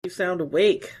sound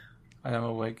awake. I am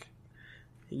awake.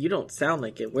 You don't sound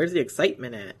like it. Where's the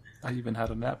excitement at? I even had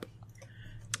a nap.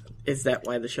 Is that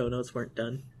why the show notes weren't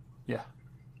done? Yeah.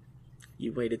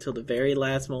 You waited till the very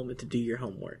last moment to do your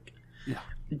homework. Yeah.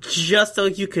 Just so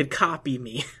you could copy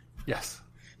me. Yes.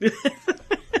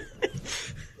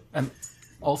 And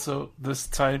also, this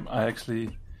time I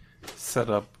actually set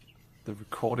up the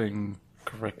recording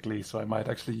correctly, so I might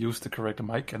actually use the correct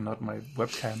mic and not my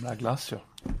webcam like last show.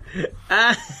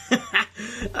 I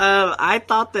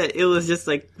thought that it was just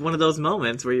like one of those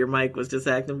moments where your mic was just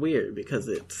acting weird because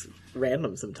it's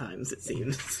random sometimes, it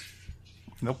seems.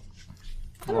 Nope.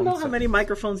 I don't know how many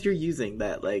microphones you're using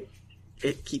that, like,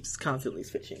 it keeps constantly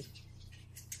switching.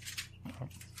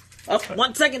 Oh,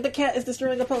 1 second, the cat is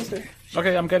destroying a poster.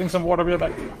 Okay, I'm getting some water. Be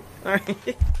back.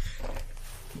 Alright.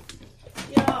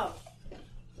 Yeah.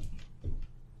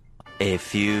 A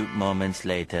few moments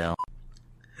later.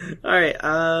 Alright,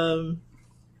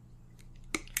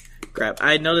 crap.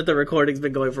 I know that the recording's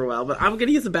been going for a while, but I'm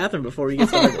gonna use the bathroom before we get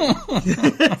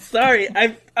started. Sorry,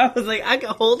 I was like, I can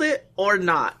hold it or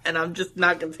not, and I'm just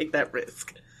not gonna take that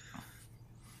risk.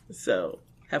 So,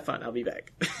 have fun. I'll be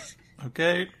back.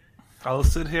 Okay. I'll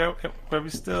sit here very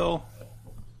still.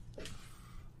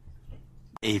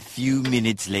 A few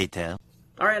minutes later.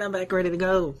 Alright, I'm back, ready to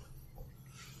go.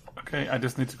 Okay, I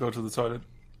just need to go to the toilet.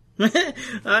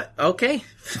 Okay.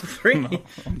 Free. No,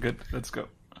 I'm good. Let's go.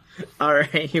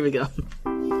 Alright, here we go.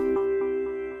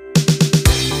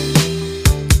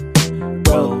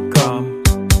 Welcome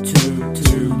to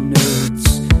Two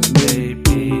Nerds,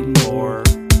 Maybe More,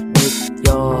 with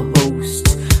your host,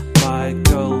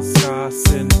 Michael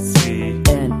Straczynski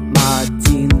and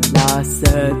Martin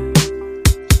Larsen.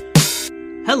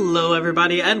 Hello,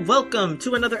 everybody, and welcome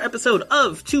to another episode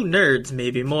of Two Nerds,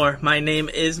 Maybe More. My name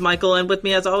is Michael, and with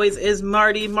me, as always, is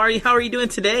Marty. Marty, how are you doing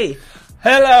today?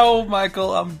 Hello,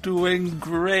 Michael. I'm doing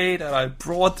great, and I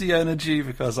brought the energy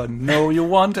because I know you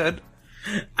want it.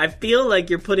 I feel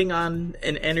like you're putting on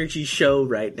an energy show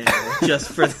right now, just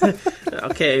for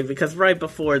okay, because right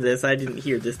before this, I didn't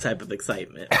hear this type of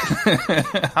excitement.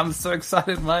 I'm so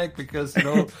excited, Mike, because,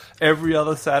 every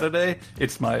other Saturday,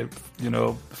 it's my,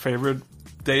 favorite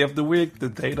day of the week, the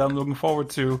date I'm looking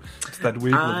forward to. It's that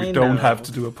week where we don't have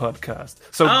to do a podcast.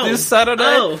 So this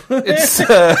Saturday, it's...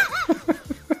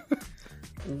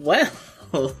 Well,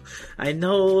 I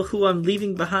know who I'm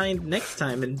leaving behind next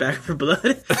time in Back for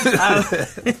Blood.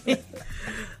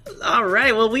 All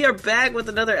right, well, we are back with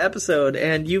another episode,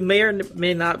 and you may or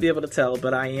may not be able to tell,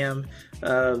 but I am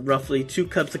roughly 2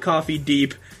 cups of coffee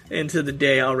deep into the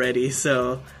day already,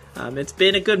 so it's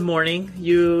been a good morning.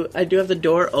 I do have the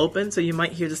door open, so you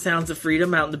might hear the sounds of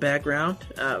freedom out in the background.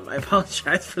 I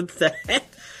apologize for that.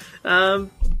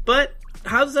 But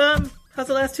how's the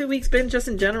last 2 weeks been just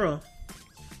in general?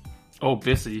 Oh,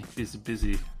 busy.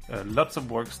 Lots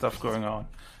of work stuff going on,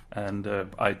 and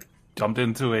I jumped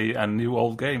into a new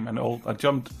old game.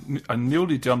 I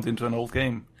newly jumped into an old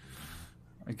game.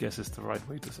 I guess is the right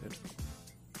way to say it.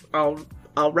 All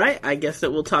right. I guess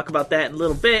that we'll talk about that in a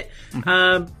little bit.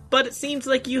 But it seems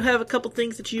like you have a couple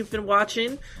things that you've been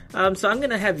watching. So I'm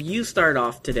going to have you start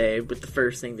off today with the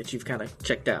first thing that you've kind of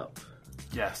checked out.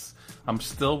 Yes. I'm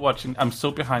still watching. I'm so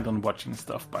behind on watching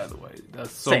stuff, by the way. There's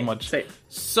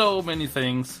so many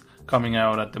things coming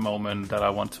out at the moment that I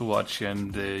want to watch,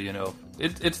 and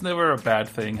it's never a bad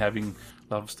thing having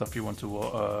a lot of stuff you want to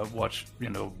watch.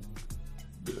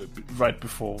 Right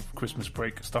before Christmas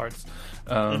break starts.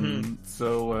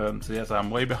 So yes, I'm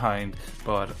way behind,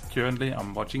 but currently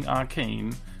I'm watching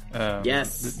Arcane.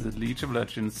 Yes, the League of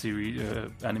Legends series,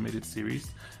 animated series.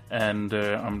 And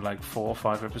I'm like 4 or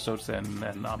 5 episodes in,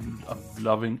 and I'm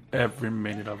loving every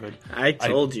minute of it. I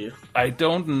told you. I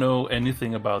don't know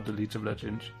anything about the League of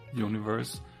Legends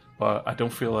universe, but I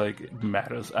don't feel like it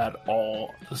matters at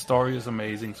all. The story is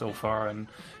amazing so far, and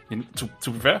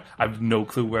to be fair, I have no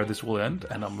clue where this will end,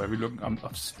 and I'm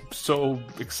so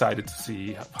excited to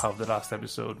see how the last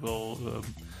episode what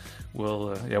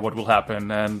will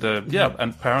happen, and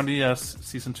and apparently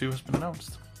season 2 has been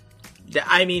announced.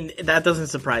 I mean, that doesn't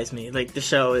surprise me. Like, the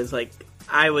show is, like,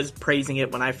 I was praising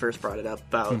it when I first brought it up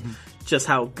about just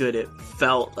how good it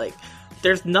felt. Like,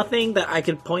 there's nothing that I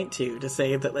could point to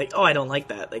say that, like, oh, I don't like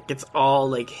that. Like, it's all,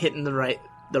 like, hitting the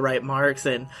right marks.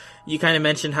 And you kind of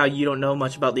mentioned how you don't know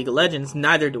much about League of Legends.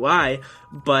 Neither do I.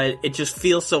 But it just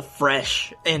feels so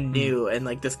fresh and new. And,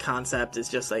 like, this concept is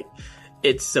just, like,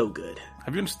 it's so good.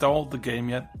 Have you installed the game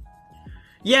yet?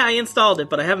 Yeah, I installed it,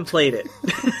 but I haven't played it.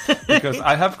 Because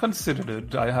I have considered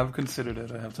it. I have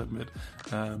to admit.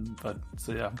 But,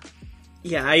 so yeah.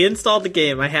 Yeah, I installed the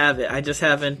game. I have it. I just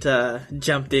haven't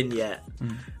jumped in yet.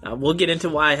 We'll get into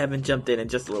why I haven't jumped in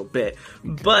just a little bit.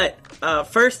 But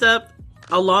first up,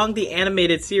 along the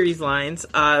animated series lines,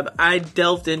 I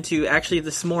delved into, actually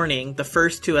this morning, the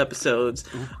first 2 episodes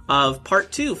of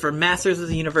Part 2 for Masters of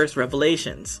the Universe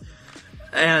Revelations.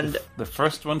 And the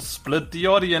first one split the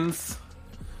audience.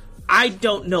 I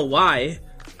don't know why.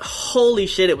 Holy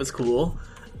shit, it was cool.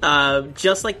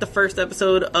 Just like the first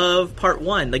episode of Part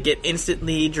 1, like, it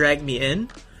instantly dragged me in.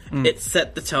 It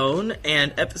set the tone,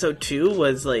 and episode 2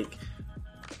 was, like,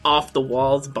 off the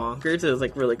walls bonkers. It was,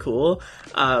 like, really cool.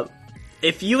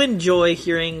 If you enjoy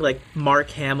hearing, like, Mark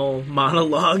Hamill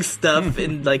monologue stuff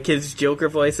in, like, his Joker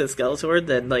voice as Skeletor,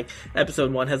 then, like,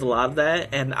 episode 1 has a lot of that,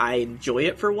 and I enjoy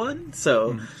it for one,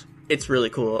 so it's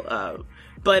really cool.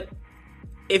 But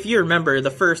if you remember,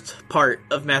 the first part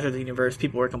of Master of the Universe,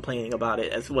 people were complaining about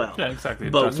it as well. Yeah, exactly.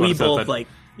 But That's we what I said, both, that like,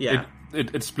 yeah.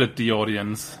 It split the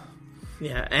audience.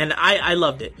 Yeah, and I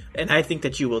loved it. And I think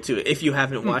that you will, too, if you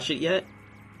haven't watched it yet.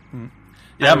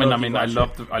 Yeah, I mean, I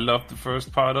loved the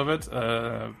first part of it.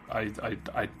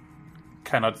 I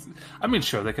cannot. I mean,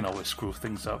 sure, they can always screw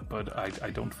things up, but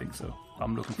I don't think so.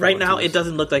 I'm looking forward right now. to It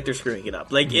doesn't look like they're screwing it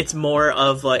up. Like it's more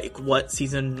of like what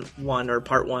season 1 or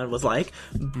part 1 was like,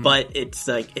 but it's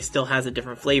like it still has a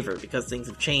different flavor because things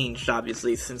have changed,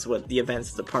 obviously, since what the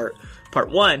events of the part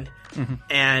 1.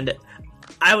 And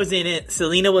I was in it.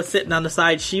 Selena was sitting on the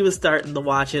side. She was starting to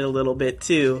watch it a little bit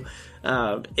too.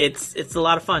 It's a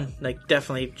lot of fun. Like,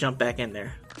 definitely jump back in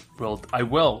there. Well, I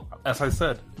will. As I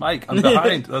said, Mike, I'm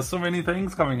behind. There's so many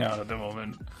things coming out at the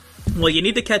moment. Well, you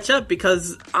need to catch up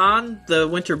because on the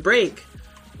winter break,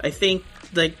 I think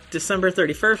like December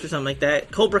 31st or something like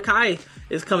that, Cobra Kai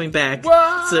is coming back.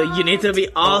 What? So you need to be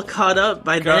all caught up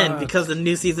by then because of the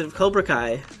new season of Cobra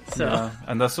Kai. So. Yeah,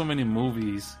 and there's so many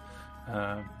movies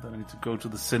that I need to go to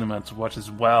the cinema to watch as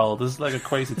well. This is like a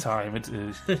crazy time. It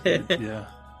is. Yeah.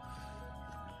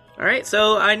 All right,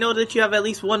 so I know that you have at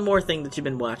least one more thing that you've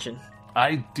been watching.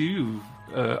 I do.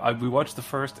 We watched the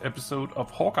first episode of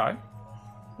Hawkeye.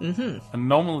 And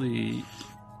normally,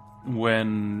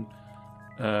 when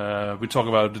we talk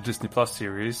about the Disney Plus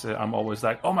series, I'm always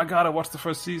like, "Oh my god, I watched the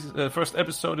first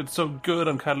episode. It's so good.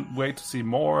 I can't wait to see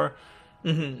more."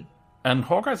 And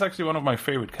Hawkeye is actually one of my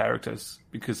favorite characters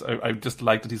because I just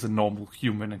like that he's a normal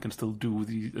human and can still do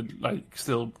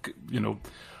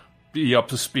be up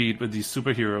to speed with these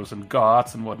superheroes and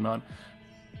gods and whatnot.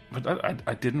 But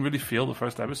I didn't really feel the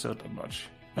first episode that much.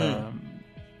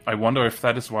 I wonder if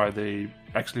that is why they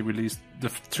actually released the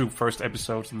 2 first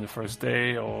episodes in the first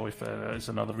day, or if there is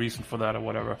another reason for that or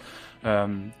whatever.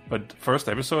 But first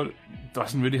episode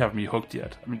doesn't really have me hooked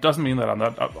yet. I mean, it doesn't mean that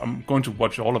I'm going to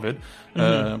watch all of it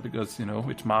because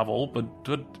it's Marvel, but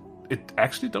it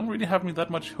actually don't really have me that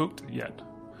much hooked yet.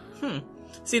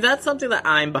 See, that's something that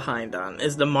I'm behind on,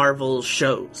 is the Marvel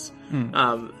shows.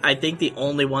 I think the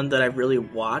only one that I really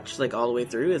watched, like, all the way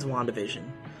through is WandaVision.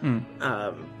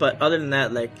 But other than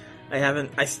that, like,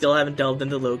 I still haven't delved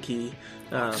into Loki.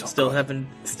 Still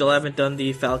haven't done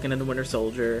the Falcon and the Winter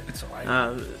Soldier. It's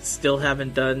alright. Still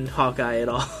haven't done Hawkeye at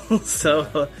all.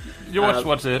 So you watched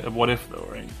What If though,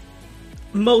 right?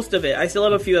 Most of it. I still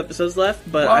have a few episodes left,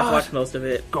 but I've watched most of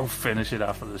it. Go finish it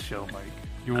after the show, Mike.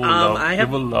 You will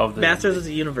love the Masters of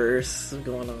the Universe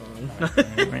going on.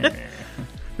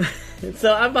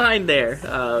 So I'm behind there.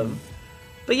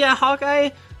 But yeah, Hawkeye,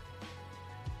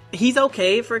 he's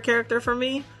okay for a character for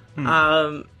me.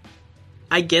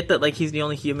 I get that, like, he's the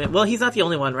only human. Well, he's not the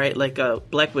only one, right? Like,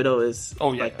 Black Widow is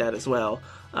that as well.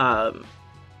 But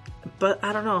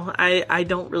I don't know. I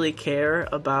don't really care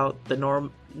about the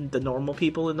normal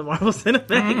people in the Marvel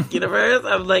Cinematic Universe.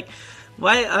 I'm like,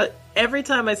 why? Every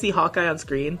time I see Hawkeye on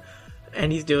screen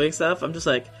and he's doing stuff, I'm just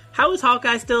like, how is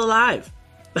Hawkeye still alive?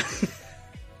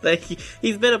 Like,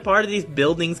 he's been a part of these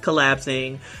buildings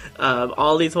collapsing,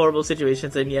 all these horrible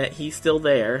situations, and yet he's still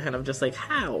there. And I'm just like,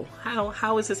 how?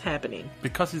 How is this happening?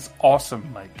 Because he's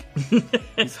awesome, Mike. He's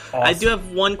awesome. I do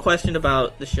have one question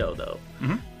about the show, though.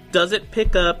 Does it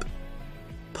pick up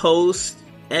post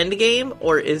Endgame,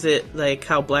 or is it like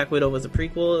how Black Widow was a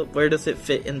prequel? Where does it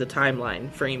fit in the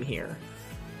timeline frame here?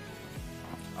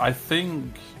 I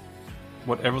think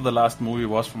whatever the last movie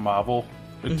was from Marvel,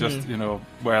 it just,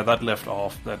 where that left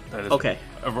off, that is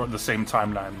around the same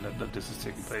timeline that this is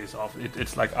taking place off.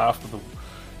 It's like after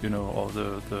the, all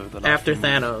the last after movies.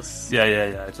 Thanos. Yeah.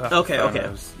 It's after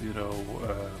Thanos.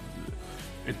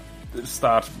 It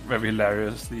starts very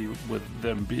hilariously with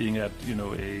them being at,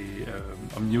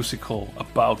 a musical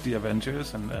about the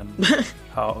Avengers and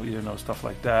how, stuff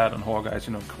like that. And Hawkeye's,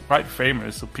 quite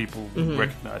famous, so people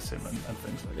recognize him and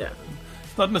things like that. And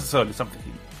it's not necessarily something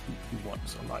he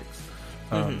wants or likes.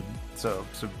 So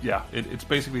yeah, it's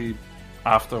basically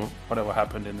after whatever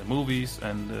happened in the movies,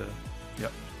 and yeah.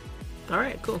 All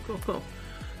right, cool. All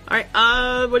right,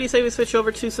 what do you say we switch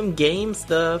over to some game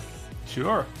stuff?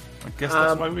 Sure. I guess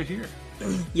that's why we're here.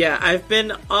 Yeah, I've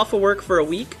been off of work for a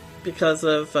week because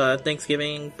of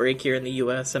Thanksgiving break here in the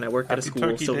U.S., and I work at a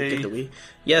school, so we get the week.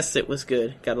 Yes, it was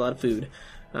good. Got a lot of food.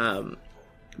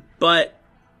 But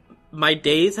my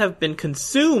days have been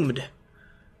consumed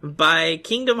by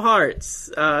Kingdom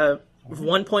Hearts 1.5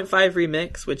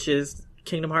 Remix, which is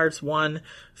Kingdom Hearts 1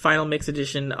 Final Mix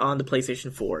Edition on the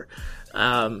PlayStation 4.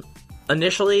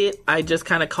 Initially, I just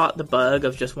kind of caught the bug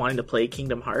of just wanting to play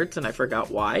Kingdom Hearts, and I forgot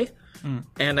why.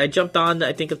 And I jumped on,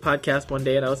 I think, a podcast one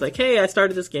day, and I was like, hey, I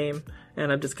started this game,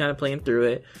 and I'm just kind of playing through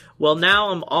it. Well, now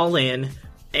I'm all in,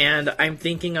 and I'm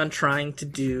thinking on trying to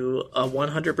do a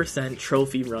 100%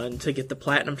 trophy run to get the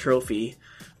Platinum Trophy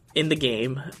in the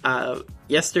game.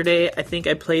 Yesterday, I think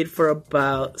I played for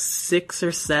about 6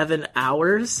 or 7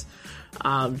 hours,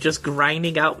 just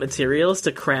grinding out materials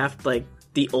to craft, like,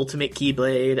 the ultimate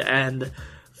Keyblade and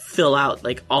fill out,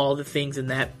 like, all the things in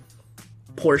that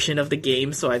portion of the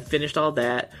game. So I finished all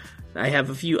that. I have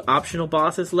a few optional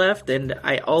bosses left, and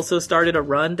I also started a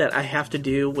run that I have to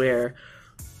do where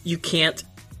you can't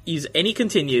use any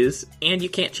continues and you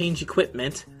can't change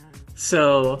equipment.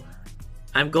 So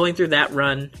I'm going through that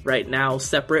run right now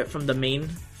separate from the main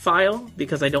file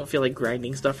because I don't feel like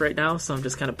grinding stuff right now. So I'm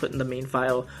just kind of putting the main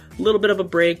file a little bit of a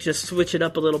break, just switch it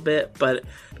up a little bit. But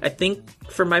I think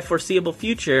for my foreseeable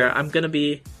future, I'm going to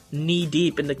be knee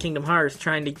deep in the Kingdom Hearts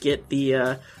trying to get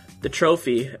the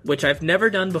trophy, which I've never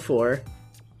done before.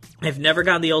 I've never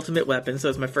gotten the ultimate weapon, so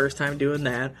it's my first time doing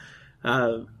that.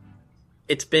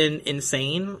 It's been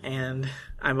insane, and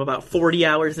I'm about 40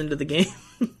 hours into the game.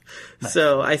 Nice.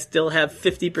 So I still have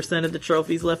 50% of the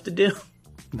trophies left to do.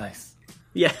 Nice.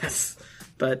 Yes.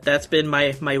 But that's been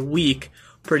my week,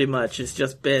 pretty much. It's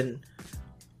just been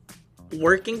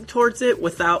working towards it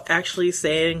without actually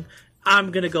saying,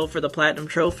 I'm going to go for the Platinum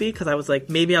Trophy, because I was like,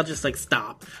 maybe I'll just, like,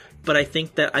 stop. But I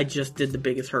think that I just did the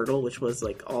biggest hurdle, which was,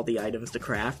 like, all the items to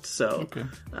craft. So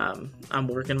I'm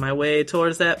working my way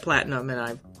towards that Platinum, and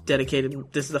I've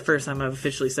dedicated... This is the first time I've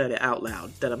officially said it out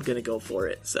loud, that I'm going to go for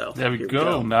it. So there we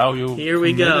go. Now you're Here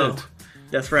we go. committed.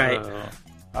 That's right.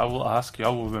 I will ask you. I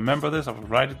will remember this. I will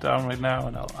write it down right now,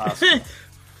 and I'll ask you.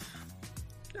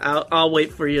 I'll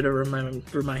wait for you to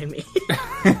remind me.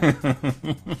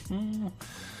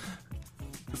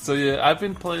 So yeah, I've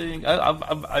been playing.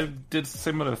 I did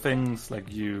similar things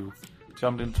like you.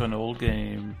 Jumped into an old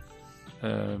game,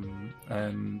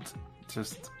 and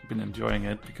just been enjoying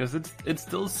it because it's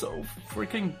still so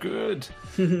freaking good.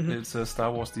 It's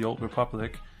Star Wars: The Old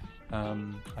Republic. I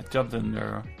jumped in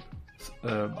there.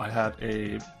 I had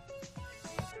a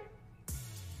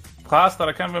class that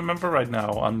I can't remember right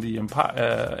now on the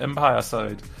Empire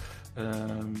side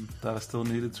that I still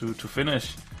needed to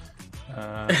finish.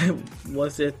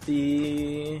 Was it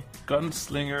the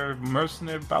Gunslinger,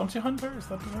 Mercenary, Bounty Hunter? Is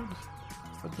that the word?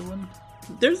 Is that the one?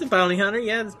 There's a Bounty Hunter,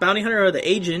 yeah. It's Bounty Hunter or the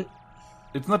Agent.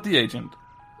 It's not the Agent.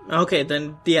 Okay,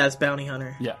 then, yeah, it's Bounty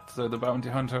Hunter. Yeah, so the Bounty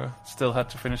Hunter, still had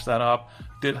to finish that up.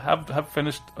 Did have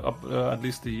finished up at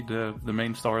least the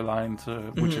main storyline,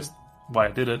 which is why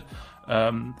I did it.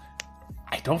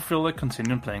 I don't feel like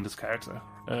continuing playing this character.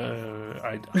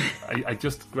 I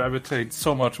just gravitate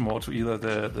so much more to either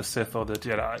the Sith or the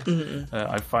Jedi.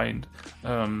 I find,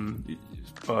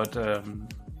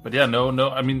 but yeah, no.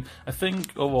 I mean, I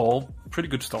think overall pretty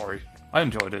good story. I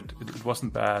enjoyed it. It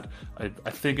wasn't bad. I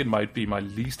think it might be my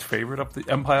least favorite of the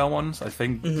Empire ones. I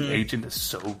think the Agent is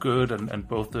so good, and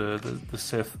both the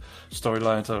Sith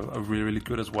storylines are really, really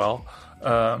good as well.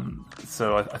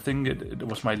 So I think it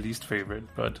was my least favorite,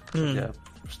 but yeah,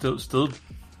 still,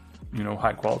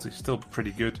 high quality, still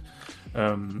pretty good.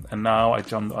 And now I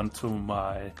jumped onto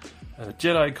my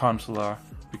Jedi consular,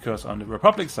 because on the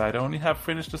Republic side I only have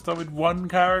finished the story with one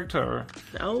character,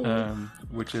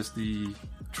 which is the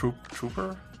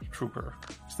Trooper.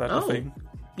 Is that a thing?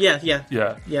 Yeah,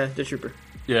 the Trooper.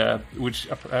 Yeah, which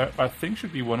I think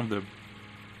should be one of the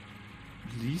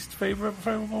least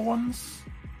favorable ones.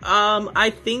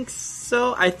 I think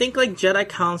so. I think like Jedi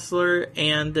Counselor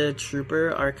and the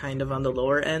Trooper are kind of on the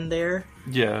lower end there.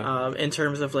 Yeah. In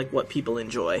terms of like what people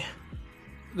enjoy.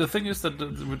 The thing is that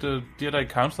with the Jedi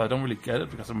Council, I don't really get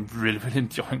it because I'm really, really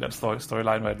enjoying that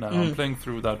storyline right now. I'm playing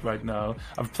through that right now.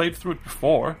 I've played through it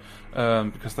before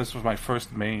because this was my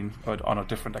first main, but on a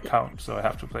different account, so I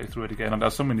have to play through it again. And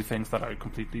there's so many things that I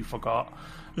completely forgot.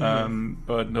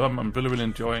 But no, I'm really, really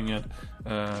enjoying it.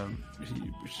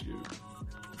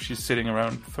 she's sitting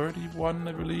around 31,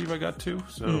 I believe I got to.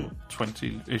 So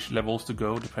 20-ish levels to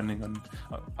go, depending on.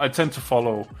 I tend to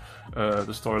follow the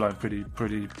storyline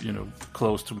pretty,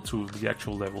 close to the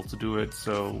actual level to do it.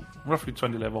 So roughly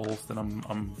 20 levels, then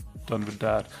I'm done with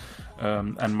that.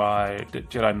 And my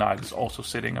Jedi Knight is also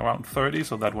sitting around 30,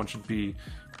 so that one should be.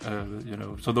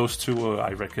 So those two,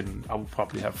 I reckon I will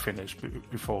probably have finished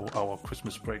before our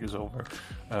Christmas break is over.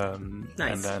 Nice.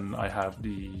 And then I have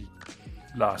the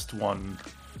last one,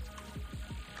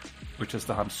 which is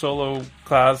the Han Solo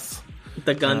class.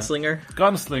 The Gunslinger?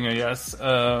 Gunslinger, yes.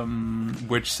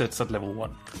 Which sits at level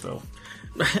 1. So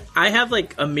I have,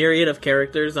 like, a myriad of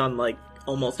characters on, like,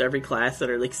 almost every class that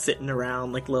are, like, sitting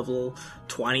around, like, level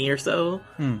 20 or so.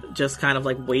 Just kind of,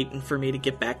 like, waiting for me to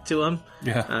get back to them.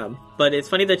 Yeah. But it's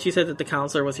funny that you said that the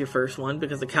Counselor was your first one,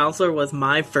 because the Counselor was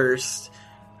my first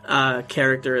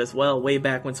character as well, way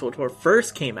back when SWTOR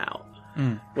first came out.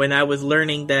 When I was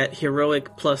learning that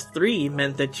heroic plus 3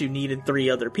 meant that you needed 3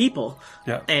 other people.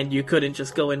 Yeah. And you couldn't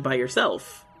just go in by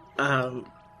yourself.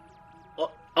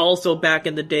 Also back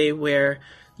in the day where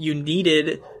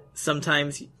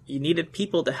sometimes you needed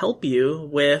people to help you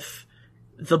with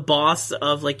the boss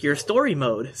of, like, your story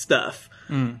mode stuff.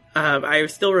 I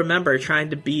still remember trying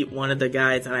to beat one of the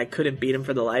guys, and I couldn't beat him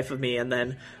for the life of me, and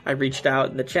then I reached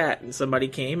out in the chat, and somebody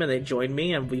came, and they joined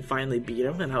me, and we finally beat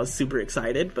him, and I was super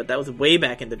excited, but that was way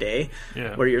back in the day,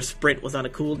 where your sprint was on a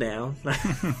cooldown.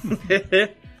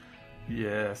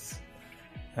 Yes.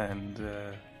 And,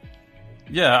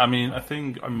 I mean, I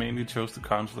think I mainly chose the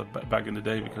Counselor back in the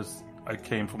day because I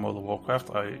came from World of Warcraft.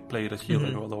 I played as healer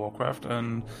in World of Warcraft,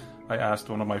 and I asked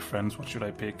one of my friends what should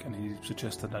I pick, and he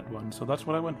suggested that one. So that's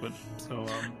what I went with. So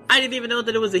I didn't even know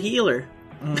that it was a healer.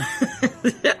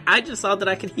 I just saw that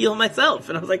I could heal myself,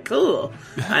 and I was like, cool.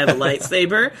 I have a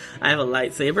lightsaber,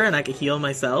 and I can heal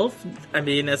myself. I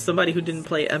mean, as somebody who didn't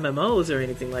play MMOs or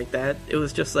anything like that, it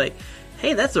was just like,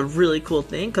 hey, that's a really cool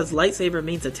thing, because lightsaber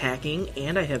means attacking,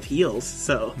 and I have heals,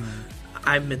 so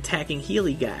I'm attacking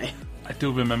healy guy. I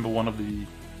do remember one of the...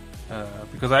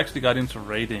 because I actually got into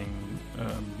raiding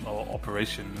or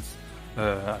operations,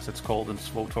 as it's called in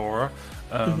SWTOR,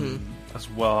 as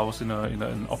well. I was in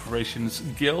an operations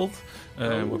guild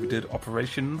where we did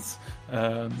operations,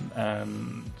 and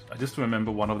I just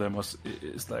remember one of them was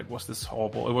this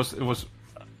horrible. It was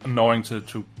annoying to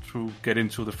get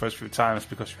into the first few times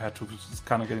because you had to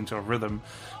kind of get into a rhythm,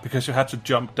 because you had to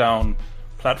jump down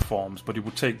platforms, but you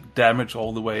would take damage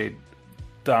all the way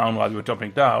down while you were jumping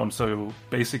down. So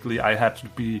basically I had to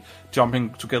be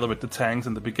jumping together with the tanks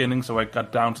in the beginning, so I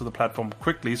got down to the platform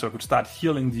quickly so I could start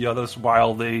healing the others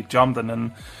while they jumped, and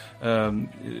then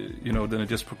then it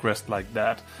just progressed like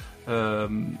that.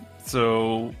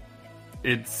 So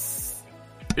it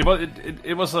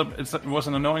was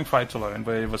an annoying fight to learn,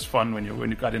 but it was fun when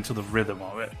you got into the rhythm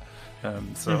of it.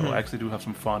 I actually do have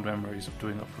some fond memories of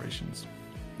doing operations.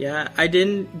 Yeah, I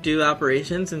didn't do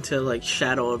operations until, like,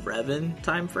 Shadow of Revan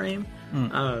time frame.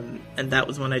 And that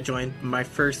was when I joined my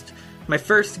first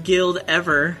guild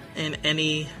ever in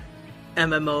any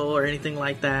MMO or anything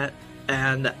like that.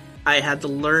 And I had to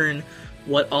learn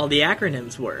what all the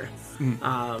acronyms were.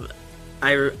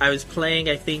 I was playing,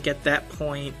 I think at that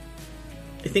point,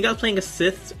 I was playing a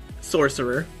Sith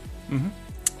sorcerer.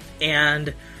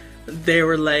 And they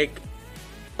were like,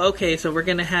 okay, so we're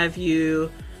going to have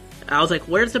you... I was like,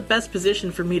 where's the best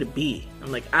position for me to be?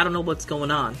 I'm like, I don't know what's going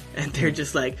on. And they're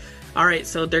just like, alright,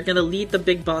 so they're going to lead the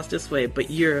big boss this way, but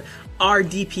you're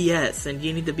RDPS, and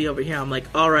you need to be over here. I'm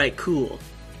like, alright, cool.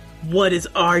 What does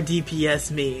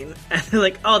RDPS mean? And they're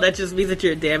like, oh, that just means that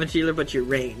you're a damage dealer, but you're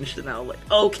ranged. And I was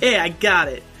like, okay, I got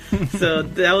it. So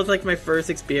that was, like, my first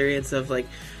experience of, like,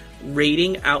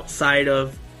 raiding outside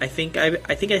of... I think I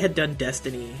had done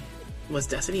Destiny. Was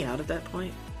Destiny out at that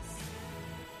point?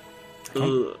 I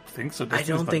don't think so. I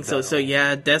don't think so. So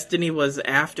yeah, Destiny was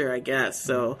after, I guess.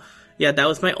 So yeah, that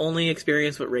was my only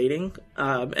experience with raiding.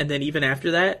 And then even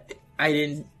after that, I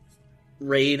didn't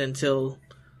raid until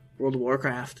World of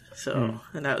Warcraft. So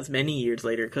and that was many years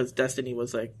later, because Destiny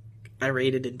was like, I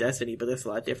raided in Destiny, but that's a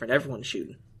lot different. Everyone's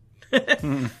shooting.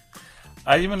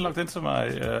 I even looked into my,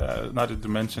 now that you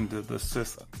mentioned the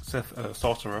Sith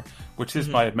sorcerer, which is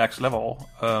my max level,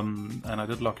 and I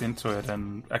did look into it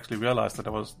and actually realized that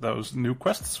there was new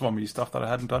quests for me, stuff that I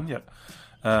hadn't done yet.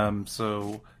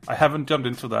 So I haven't jumped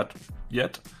into that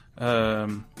yet,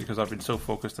 because I've been so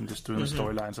focused on just doing the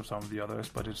storylines of some of the others,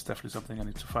 but it's definitely something I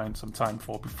need to find some time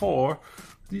for before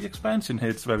the expansion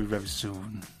hits very, very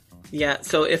soon. Yeah,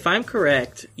 so if I'm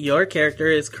correct, your character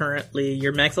is currently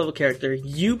your max level character.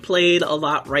 You played a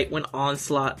lot right when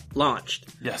Onslaught launched.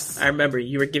 Yes. I remember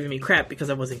you were giving me crap because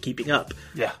I wasn't keeping up.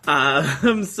 Yeah.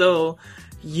 So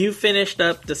you finished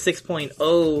up the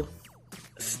 6.0,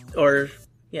 or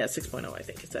 6.0, I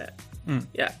think it's at.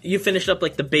 Yeah, you finished up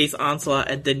like the base Onslaught,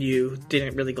 and then you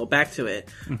didn't really go back to it.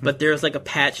 But there's like a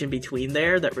patch in between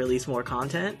there that released more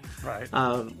content, Right.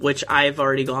 which I've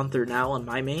already gone through now on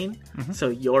my main. So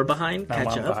you're behind. Now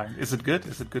Catch I'm up. behind. Is it good?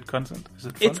 Is it good content? Is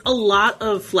it fun? It's a lot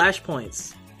of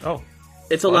flashpoints. Oh.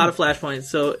 It's a lot of flashpoints,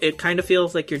 so it kind of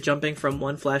feels like you're jumping from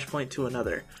one flashpoint to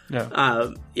another.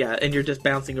 Yeah. And you're just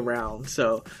bouncing around.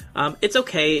 So it's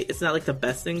okay. It's not like the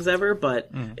best things ever, but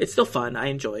it's still fun. I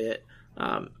enjoy it.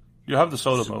 You have the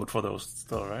solo mode for those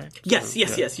still, right? Yes.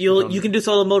 So, You can do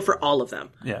solo mode for all of them.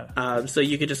 Yeah. So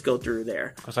you could just go through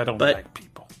there. Because I don't like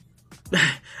people.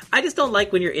 I just don't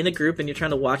like when you're in a group and you're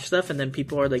trying to watch stuff, and then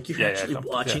people are like, "You're actually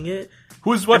watching it."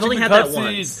 Who's watching only the had that cutscenes?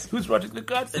 once. Who's watching the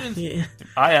cutscenes? Yeah.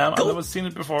 I am. I've never seen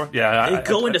it before. Yeah.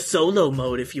 Go into solo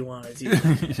mode if you want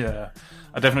to. Yeah.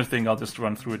 I definitely think I'll just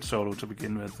run through it solo to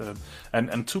begin with.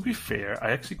 And to be fair,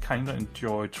 I actually kind of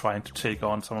enjoy trying to take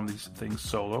on some of these things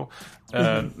solo.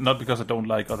 Not because I don't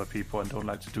like other people and don't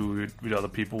like to do it with other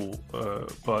people,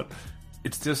 but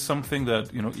it's just something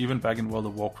that, even back in World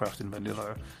of Warcraft in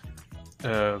Vanilla,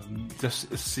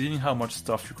 just seeing how much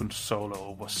stuff you can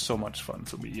solo was so much fun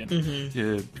to me,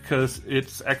 and because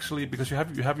it's actually because you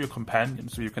have your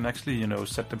companions, so you can actually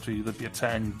set them to either be a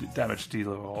tank, damage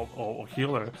dealer, or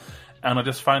healer. And I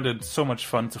just find it so much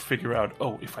fun to figure out,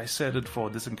 if I set it for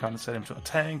this encounter, set him to a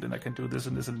tank, then I can do this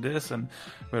and this and this, and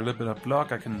with a little bit of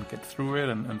block, I can get through it,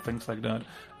 and things like that.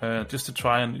 Just to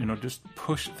try and, just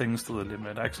push things to the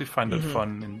limit. I actually find it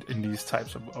fun in these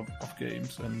types of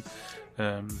games.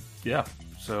 And,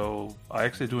 so I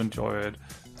actually do enjoy it.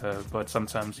 But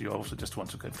sometimes you also just want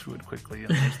to get through it quickly,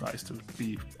 and it's nice to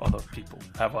be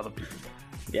have other people.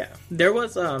 Yeah, there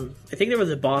was I think there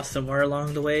was a boss somewhere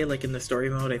along the way, like in the story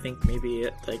mode. I think maybe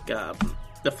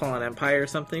the Fallen Empire or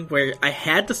something, where I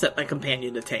had to set my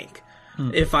companion to tank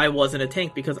if I wasn't a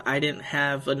tank, because I didn't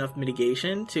have enough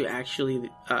mitigation to actually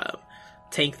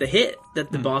tank the hit that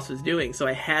the boss was doing. So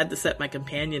I had to set my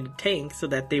companion to tank so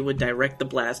that they would direct the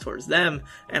blast towards them,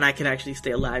 and I could actually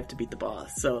stay alive to beat the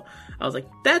boss. So I was like,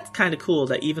 that's kind of cool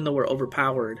that even though we're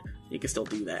overpowered, you can still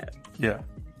do that. Yeah.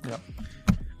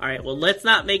 All right, well, let's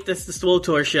not make this the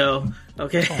SWTOR show,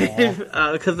 okay?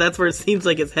 Because that's where it seems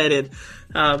like it's headed.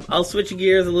 I'll switch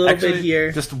gears a little bit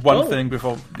here. Just one thing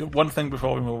before we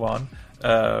move on.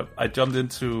 I jumped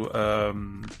into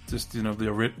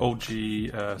the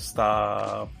OG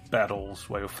Star battles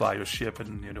where you fly your ship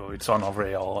and it's on a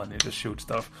rail and you just shoot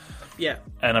stuff. Yeah.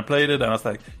 And I played it and I was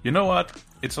like, you know what?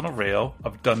 It's on a rail.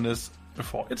 I've done this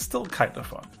before. It's still kind of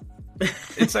fun.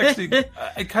 It's actually,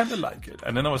 I kind of like it.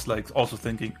 And then I was like also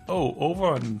thinking, over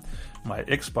on my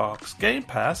Xbox Game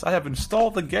Pass, I have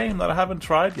installed the game that I haven't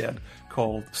tried yet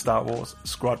called Star Wars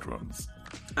Squadrons.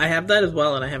 I have that as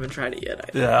well, and I haven't tried it yet.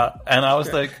 Yeah, and I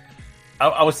was like,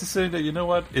 I was just saying that, you know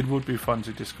what, it would be fun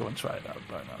to just go and try it out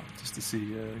right now, just to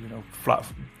see,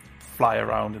 fly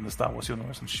around in the Star Wars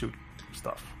universe and shoot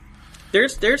stuff.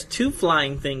 There's two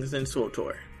flying things in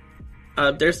SWTOR.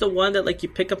 There's the one that you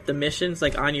pick up the missions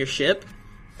on your ship,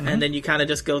 and then you kind of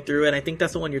just go through, and I think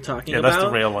that's the one you're talking about. Yeah, that's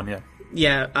the rail one, yeah.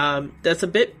 Yeah, that's a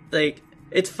bit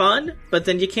it's fun, but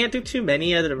then you can't do too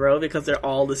many in a row because they're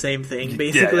all the same thing,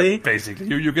 basically. Yeah, basically.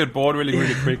 You get bored really,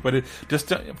 really quick, but it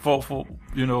just for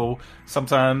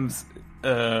sometimes,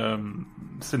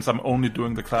 since I'm only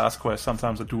doing the class quest,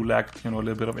 sometimes I do lack, a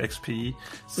little bit of XP.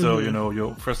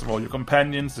 So, first of all, your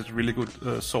companions is a really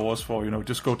good source for,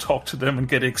 just go talk to them and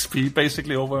get XP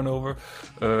basically over and over.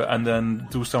 And then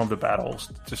do some of the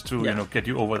battles just to, get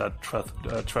you over that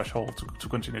threshold to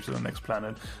continue to the next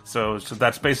planet. So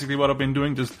that's basically what I've been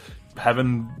doing. Just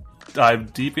haven't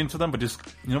dived deep into them, but just,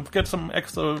 get some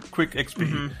extra quick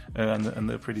XP. And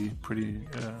they're pretty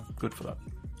good for that.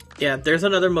 Yeah, there's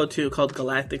another mode too called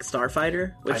Galactic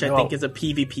Starfighter, which I think is a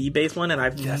PvP based one, and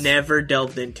I've never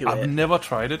delved into it. I've never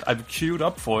tried it. I've queued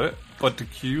up for it, but the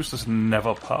queues just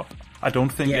never pop. I don't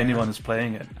think anyone is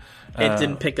playing it. It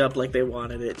didn't pick up like they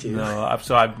wanted it to. No,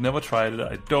 so I've never tried it.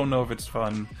 I don't know if it's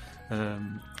fun.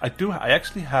 I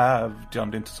actually have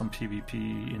jumped into some PvP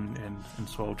in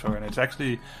SWTOR, and it's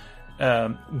actually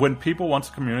when people want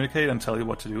to communicate and tell you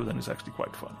what to do, then it's actually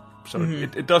quite fun. So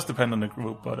it does depend on the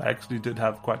group, but I actually did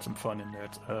have quite some fun in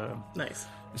it. Nice.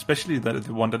 Especially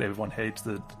the one that everyone hates,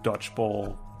 the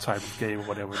dodgeball type of game or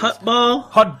whatever.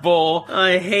 Hutball.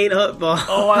 I hate Hutball.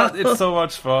 Oh, it's so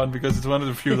much fun because it's one of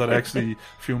the few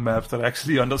maps that I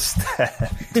actually understand.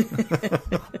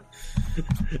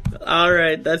 All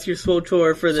right, that's your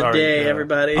SWTOR for the day,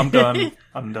 everybody. I'm done.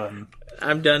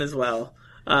 I'm done as well.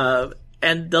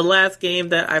 And the last game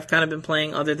that I've kind of been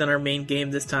playing, other than our main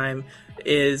game this time,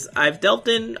 is I've delved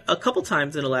in a couple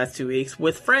times in the last 2 weeks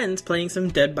with friends playing some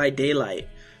Dead by Daylight.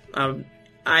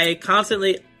 I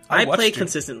play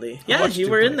consistently. Yeah, you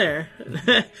were in there.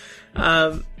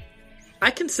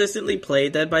 I consistently play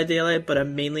Dead by Daylight, but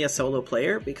I'm mainly a solo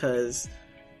player because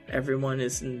everyone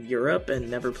is in Europe and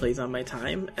never plays on my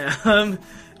time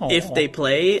if they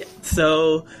play.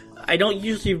 So I don't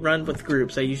usually run with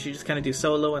groups. I usually just kind of do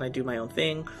solo and I do my own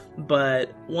thing.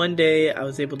 But one day I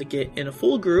was able to get in a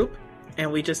full group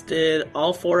and we just did,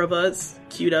 all 4 of us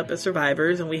queued up as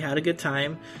survivors and we had a good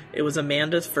time. It was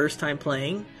Amanda's first time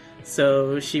playing,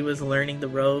 so she was learning the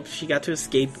ropes. She got to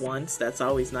escape once. That's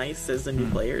always nice as a new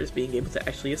player, is being able to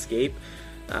actually escape.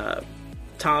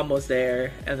 Tom was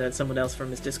there, and then someone else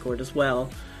from his Discord as well.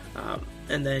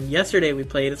 And then yesterday we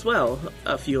played as well,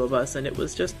 a few of us, and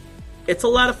it's a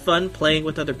lot of fun playing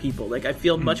with other people. Like, I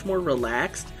feel much more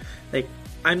relaxed. Like,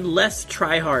 I'm less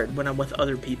try-hard when I'm with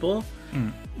other people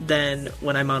than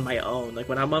when I'm on my own. Like,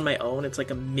 when I'm on my own, it's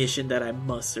like a mission that I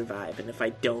must survive, and if I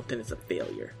don't, then it's a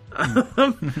failure.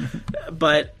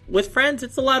 But with friends,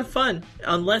 it's a lot of fun.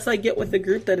 Unless I get with a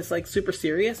group that is, like, super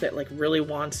serious, that, like, really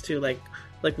wants to, like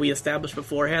we established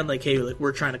beforehand, like, hey, like,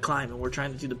 we're trying to climb and we're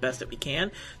trying to do the best that we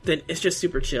can, then it's just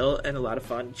super chill and a lot of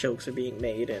fun. Jokes are being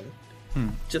made, and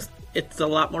it's a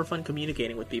lot more fun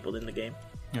communicating with people in the game.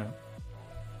 Yeah.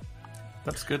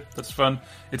 That's good. That's fun.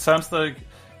 It sounds like...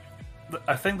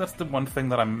 I think that's the one thing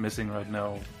that I'm missing right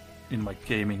now in my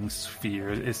gaming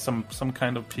sphere, is some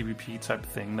kind of PvP type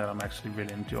thing that I'm actually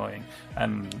really enjoying.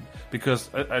 And because,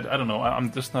 I don't know, I'm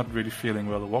just not really feeling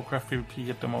World of Warcraft PvP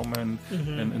at the moment.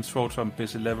 In SWTOR I'm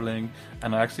busy leveling,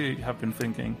 and I actually have been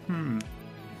thinking,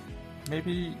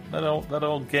 maybe that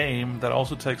old game that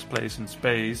also takes place in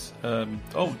space,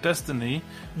 Destiny.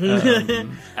 Actually,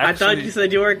 I thought you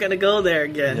said you weren't going to go there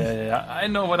again. Yeah, I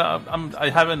know, but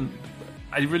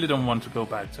I really don't want to go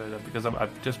back to it because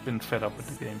I've just been fed up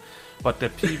with the game. But the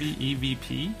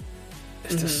PvEVP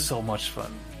is just so much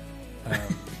fun.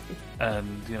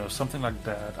 And, something like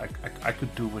that I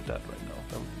could do with that right now.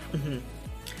 That would be fun.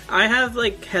 I have,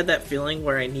 like, had that feeling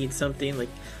where I need something, like,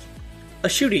 a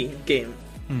shooting game.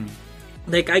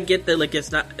 Like, I get that, like,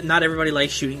 it's not everybody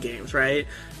likes shooting games, right?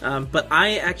 But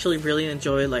I actually really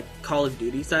enjoy, like, Call of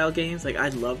Duty style games. Like, I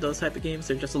love those type of games.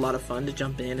 They're just a lot of fun to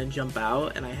jump in and jump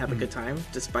out, and I have a good time,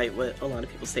 despite what a lot of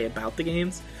people say about the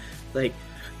games. Like,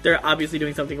 they're obviously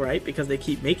doing something right because they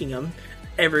keep making them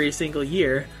every single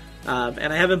year.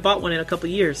 And I haven't bought one in a couple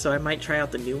years, so I might try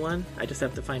out the new one. I just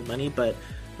have to find money, but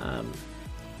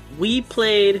we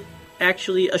played,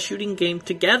 actually, a shooting game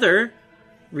together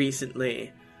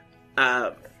recently.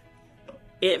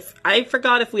 If I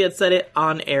forgot if we had said it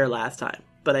on air last time,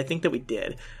 but I think that we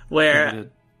did. Where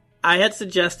I had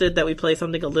suggested that we play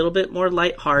something a little bit more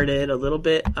lighthearted, a little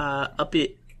bit up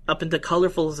into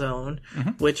colorful zone,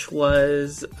 which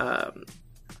was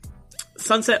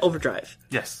Sunset Overdrive.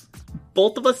 Yes.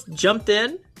 Both of us jumped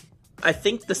in, I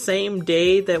think the same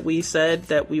day that we said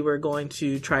that we were going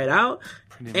to try it out,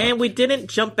 and we didn't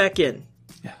jump back in.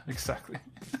 Yeah, exactly.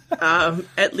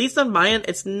 At least on my end,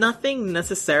 it's nothing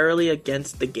necessarily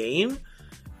against the game.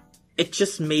 It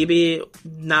just maybe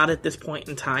not at this point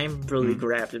in time really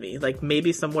grabbed me. Like,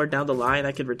 maybe somewhere down the line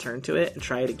I could return to it and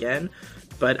try it again.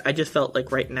 But I just felt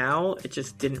like right now it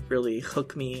just didn't really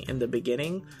hook me in the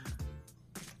beginning.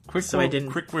 Quick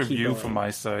review from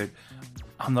my side.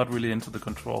 I'm not really into the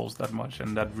controls that much,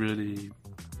 and that really...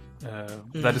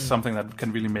 that is something that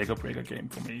can really make or break a game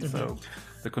for me. So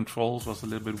the controls was a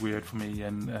little bit weird for me,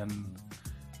 and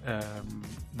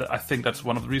I think that's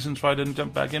one of the reasons why I didn't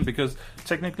jump back in, because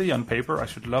technically on paper I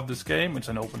should love this game. It's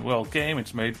an open world game.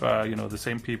 It's made by the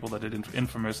same people that did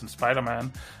Infamous and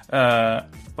Spider-Man,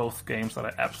 both games that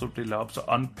I absolutely love. So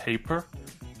on paper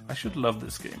I should love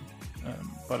this game.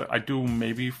 But I do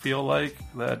maybe feel like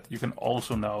that you can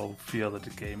also now feel that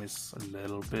the game is a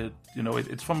little bit,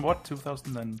 it's from what,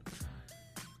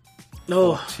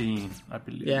 2014, I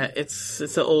believe. Yeah, it's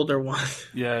an older one.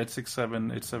 Yeah, it's 7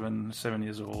 years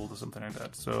old or something like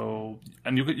that. So,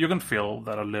 and you can feel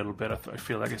that a little bit. I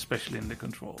feel like, especially in the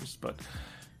controls. But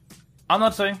I'm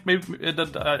not saying maybe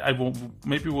that I won't.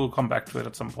 Maybe we'll come back to it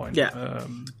at some point. Yeah.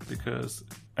 Because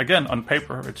again, on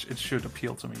paper, it should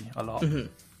appeal to me a lot.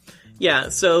 Yeah,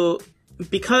 so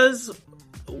because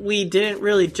we didn't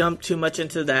really jump too much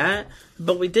into that,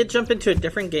 but we did jump into a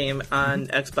different game on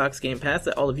Xbox Game Pass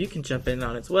that all of you can jump in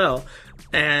on as well,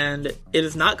 and it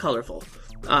is not colorful.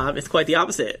 It's quite the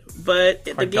opposite, but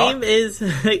the game is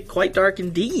quite dark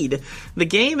indeed. The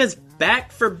game is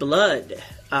Back 4 Blood.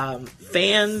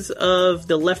 Fans of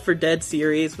the Left 4 Dead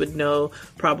series would know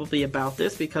probably about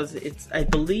this because I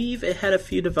believe it had a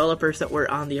few developers that were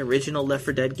on the original Left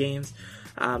 4 Dead games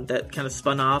that kind of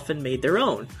spun off and made their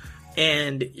own.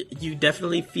 And you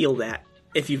definitely feel that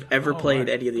if you've ever played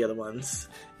any of the other ones.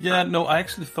 Yeah, no, I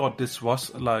actually thought this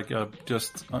was like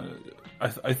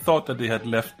I thought that they had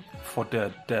Left 4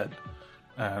 Dead,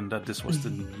 and that this was the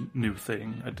new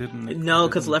thing. I didn't. No,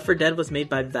 because Left 4 Dead was made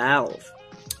by Valve.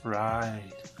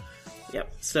 Right.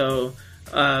 Yep. So,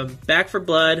 Back 4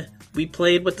 Blood, we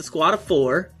played with the squad of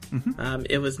 4. Mm-hmm.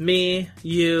 It was me,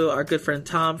 you, our good friend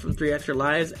Tom from 3 Extra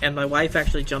Lives, and my wife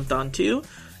actually jumped on too.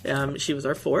 She was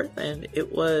our 4th, and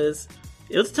it was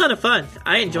a ton of fun.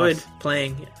 I enjoyed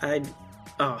playing.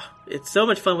 It's so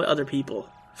much fun with other people.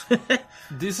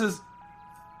 This is.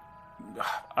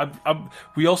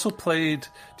 We also played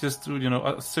just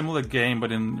a similar game,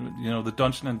 but in the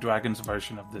Dungeons and Dragons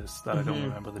version of this that I don't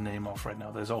remember the name of right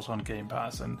now. There's also on Game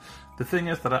Pass, and the thing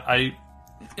is that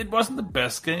it wasn't the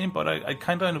best game, but I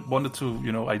kind of wanted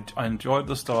to I enjoyed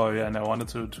the story and I wanted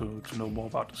to know more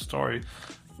about the story.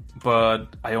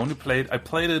 But I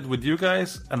played it with you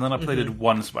guys, and then I played it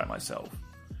once by myself.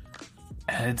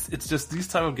 And it's just these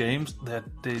type of games that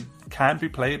they can't be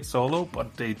played solo,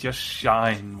 but they just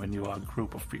shine when you are a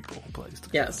group of people who plays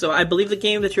together. Yeah, so I believe the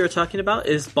game that you're talking about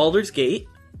is Baldur's Gate,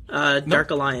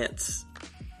 Dark Alliance.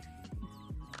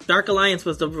 Dark Alliance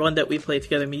was the one that we played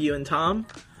together, me, you, and Tom.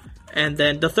 And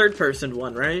then the third person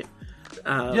one, right?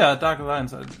 Yeah, Dark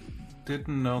Alliance. I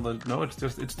didn't know that. No,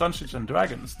 it's Dungeons and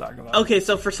Dragons Dark Alliance. Okay,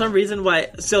 so for some reason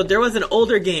so there was an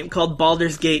older game called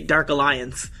Baldur's Gate Dark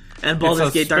Alliance. And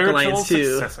Baldur's Gate Dark Alliance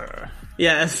 2. Successor.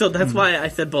 Yeah, so that's why I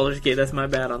said Baldur's Gate. That's my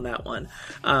bad on that one.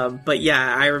 But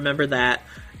yeah, I remember that.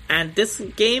 And this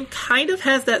game kind of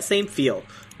has that same feel,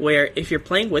 where if you're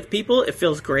playing with people, it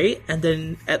feels great. And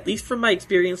then, at least from my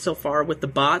experience so far with the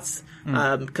bots,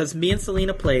 because me and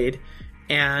Selena played,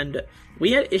 and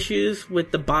we had issues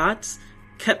with the bots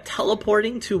kept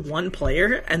teleporting to one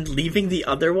player and leaving the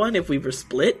other one if we were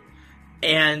split.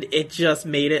 And it just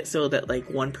made it so that, like,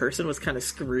 one person was kind of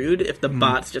screwed if the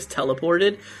bots just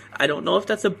teleported. I don't know if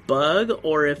that's a bug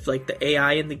or if, like, the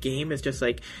AI in the game is just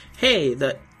like, hey,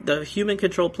 the human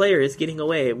control player is getting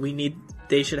away.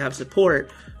 They should have support.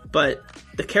 But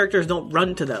the characters don't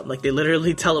run to them. Like, they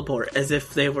literally teleport as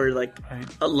if they were, like,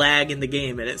 a lag in the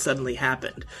game and it suddenly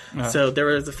happened. So there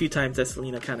was a few times that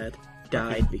Selena kind of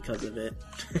died because of it.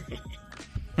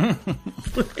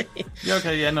 Yeah,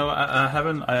 okay, yeah, no, I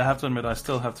haven't. I have to admit, I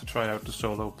still have to try out the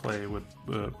solo play with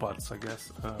bots, I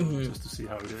guess, just to see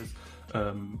how it is.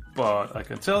 But I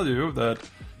can tell you that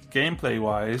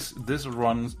gameplay-wise, this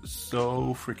runs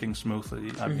so freaking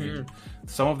smoothly. I mean,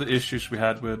 some of the issues we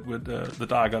had with the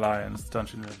Dark Alliance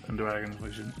Dungeons and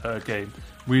Dragons game,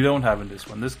 we don't have in this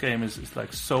one. This game is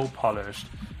like so polished.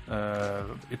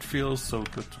 It feels so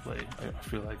good to play. I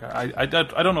feel like I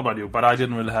don't know about you, but I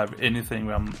didn't really have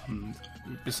anything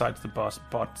besides the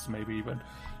bots, maybe even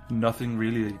nothing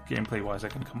really gameplay wise I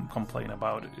can complain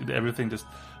about. Everything just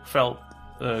felt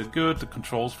good. The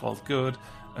controls felt good.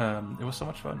 It was so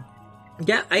much fun.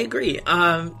 Yeah, I agree.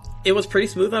 It was pretty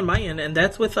smooth on my end, and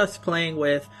that's with us playing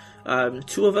with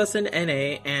 2 of us in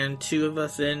NA and 2 of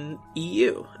us in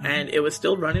EU. And it was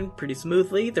still running pretty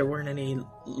smoothly. There weren't any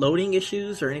loading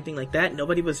issues or anything like that.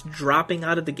 Nobody was dropping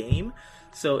out of the game.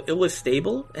 So it was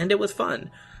stable, and it was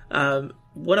fun.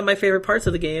 One of my favorite parts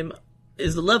of the game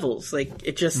is the levels. Like,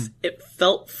 it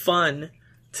felt fun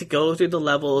to go through the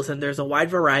levels, and there's a wide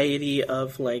variety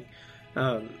of, like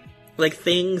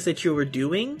things that you were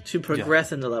doing to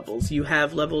progress in the levels. You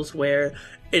have levels where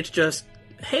it's just,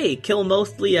 hey, kill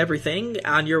mostly everything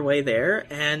on your way there,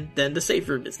 and then the safe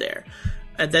room is there.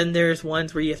 And then there's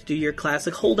ones where you have to do your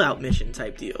classic holdout mission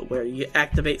type deal, where you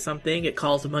activate something, it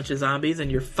calls a bunch of zombies,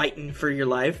 and you're fighting for your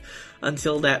life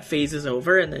until that phase is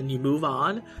over, and then you move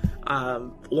on.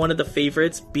 One of the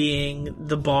favorites being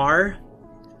the bar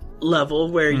level,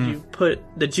 where you put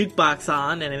the jukebox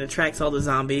on, and it attracts all the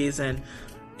zombies, and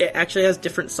it actually has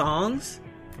different songs.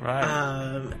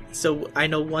 Right. So I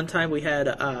know one time we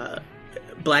had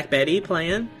Black Betty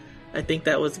playing. I think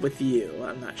that was with you.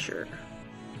 I'm not sure.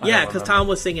 Yeah, because Tom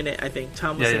was singing it. I think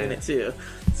Tom was singing it too.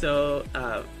 So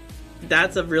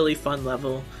that's a really fun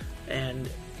level, and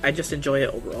I just enjoy it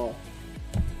overall.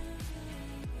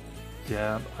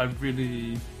 Yeah, I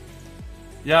really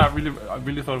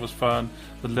thought it was fun.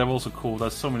 The levels are cool.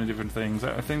 There's so many different things.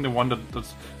 I think the one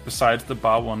that's besides the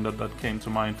bar one that came to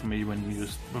mind for me when we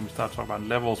started talking about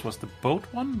levels was the boat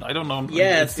one. I don't know.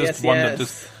 Yes, it's just one that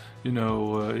just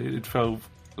it felt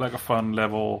like a fun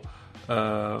level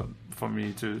for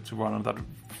me to run on that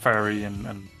ferry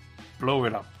and blow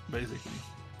it up basically.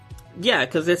 Yeah,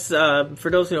 because it's, for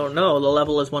those who don't know, the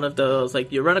level is one of those,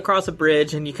 like, you run across a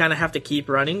bridge and you kind of have to keep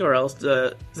running or else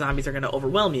the zombies are going to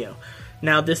overwhelm you.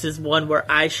 Now, this is one where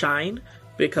I shine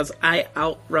because I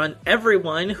outrun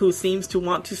everyone who seems to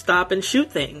want to stop and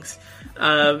shoot things.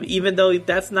 Even though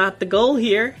that's not the goal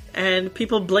here, and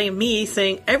people blame me,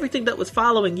 saying everything that was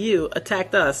following you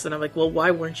attacked us, and I'm like, well,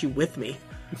 why weren't you with me?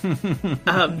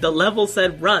 The level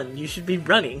said run, you should be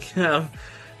running.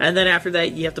 And then after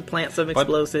that, you have to plant some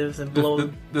explosives and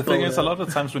blow. The thing is, a lot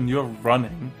of times when you're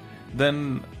running,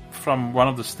 then from one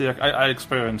of the I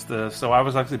experienced this, so I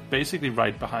was actually basically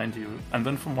right behind you, and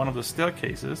then from one of the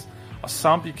staircases, a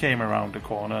zombie came around the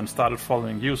corner and started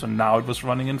following you, so now it was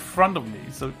running in front of me.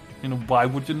 So, why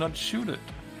would you not shoot it?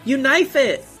 You knife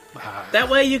it! That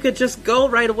way you could just go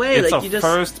right away. It's like, a you just,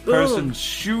 first-person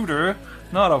shooter,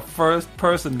 not a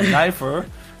first-person knifer.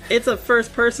 It's a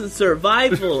first-person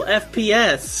survival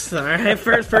FPS, alright?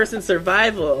 First-person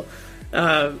survival.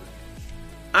 I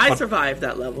survived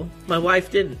that level. My wife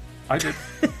didn't. I did.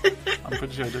 I'm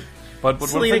pretty sure I did. But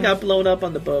Selena got blown up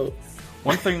on the boat.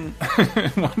 One thing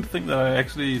that I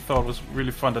actually thought was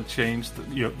really fun that changed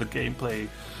the gameplay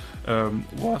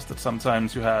was that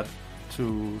sometimes you had to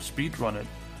speedrun it.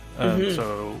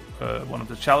 So one of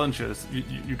the challenges,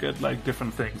 you get like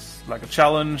different things, like a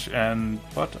challenge and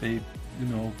a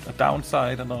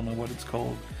downside. I don't know what it's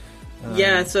called.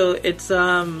 Yeah, so it's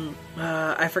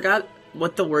I forgot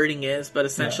what the wording is, but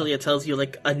essentially it tells you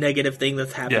like a negative thing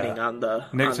that's happening on the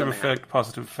negative map. effect,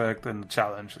 positive effect, and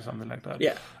challenge or something like that.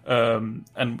 Yeah.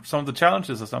 And some of the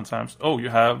challenges are sometimes, you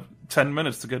have 10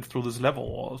 minutes to get through this level,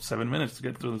 or 7 minutes to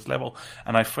get through this level,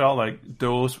 and I felt like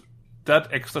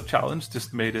that extra challenge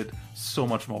just made it so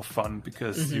much more fun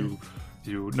because you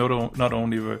not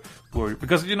only were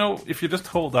because if you just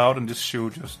hold out and just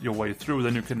shoot your way through,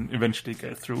 then you can eventually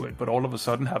get through it. But all of a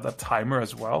sudden have that timer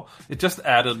as well. It just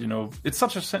added, it's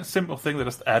such a simple thing that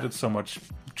just added so much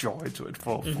joy to it.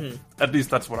 For at least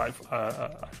that's what I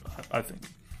think.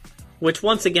 Which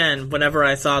once again, whenever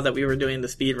I saw that we were doing the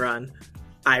speed run,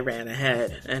 I ran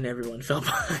ahead and everyone fell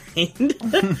behind.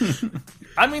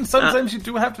 I mean, sometimes you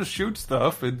do have to shoot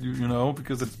stuff,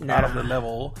 because it's part of the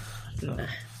level. So. Nah.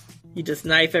 You just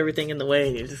knife everything in the way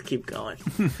and you just keep going.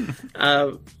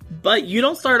 But you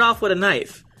don't start off with a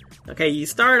knife. Okay, you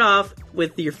start off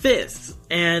with your fists.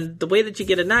 And the way that you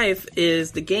get a knife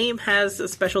is the game has a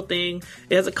special thing.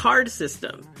 It has a card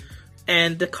system.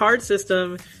 And the card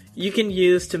system you can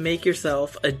use to make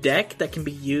yourself a deck that can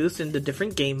be used in the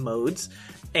different game modes.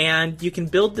 And you can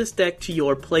build this deck to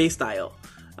your playstyle.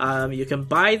 You can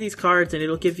buy these cards and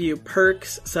it'll give you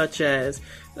perks such as,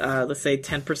 let's say,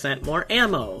 10% more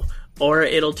ammo. Or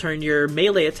it'll turn your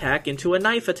melee attack into a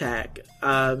knife attack.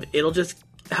 It'll just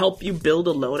help you build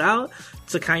a loadout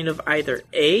to kind of either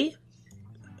A,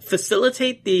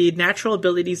 facilitate the natural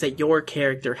abilities that your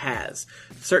character has.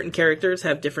 Certain characters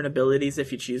have different abilities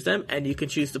if you choose them, and you can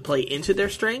choose to play into their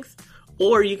strength,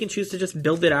 or you can choose to just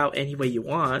build it out any way you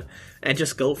want, and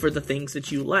just go for the things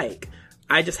that you like.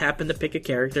 I just happen to pick a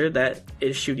character that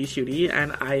is shooty,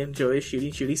 and I enjoy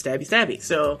shooty, stabby.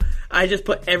 So I just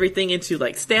put everything into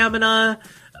like stamina,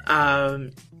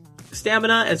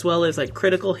 as well as like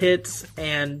critical hits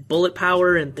and bullet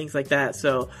power and things like that.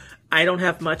 So I don't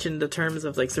have much in the terms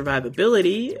of like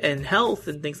survivability and health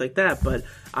and things like that, but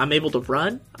I'm able to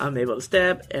run, I'm able to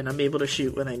stab, and I'm able to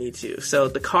shoot when I need to. So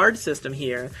the card system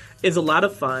here is a lot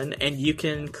of fun, and you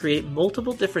can create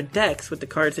multiple different decks with the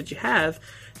cards that you have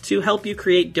to help you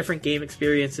create different game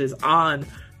experiences on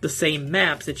the same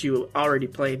maps that you already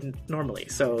played normally.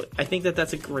 So I think that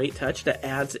that's a great touch that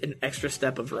adds an extra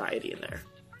step of variety in there.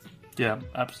 Yeah,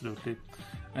 absolutely.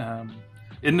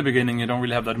 In the beginning, you don't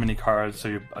really have that many cards,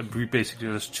 so we basically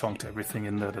just chunked everything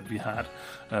in there that we had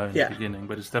in the beginning.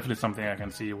 But it's definitely something I can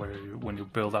see where when you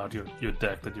build out your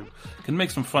deck, that you can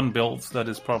make some fun builds that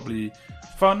is probably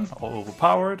fun or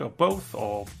overpowered or both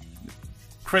or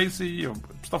crazy or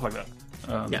stuff like that.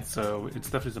 So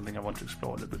it's definitely something I want to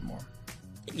explore a little bit more.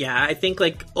 Yeah, I think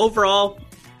like overall,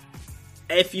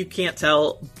 if you can't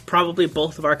tell, probably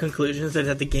both of our conclusions are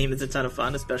that the game is a ton of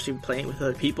fun, especially playing with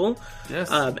other people. Yes.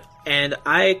 And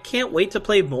I can't wait to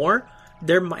play more.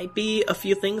 There might be a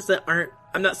few things that aren't,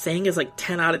 I'm not saying it's like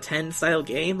 10 out of 10 style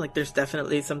game. Like there's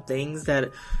definitely some things that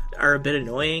are a bit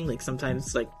annoying. Like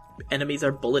sometimes like enemies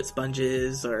are bullet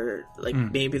sponges or like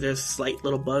maybe there's slight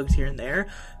little bugs here and there.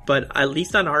 But at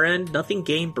least on our end, nothing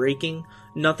game breaking,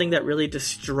 nothing that really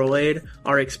destroyed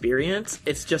our experience.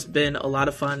 It's just been a lot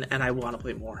of fun and I want to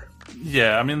play more.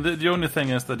 Yeah, I mean, the only thing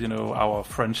is that, you know, our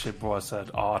friendship was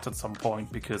at odds at some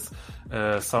point because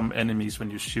some enemies,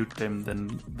 when you shoot them,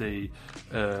 then they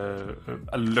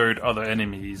alert other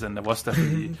enemies, and there was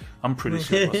definitely, I'm pretty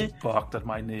sure it was a bug that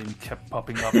my name kept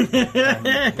popping up.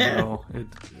 And, you know,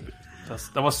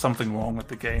 there was something wrong with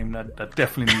the game that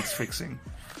definitely needs fixing.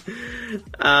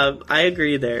 I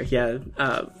agree there, yeah.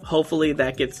 Hopefully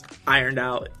that gets ironed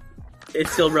out. It's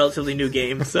still a relatively new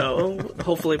game, so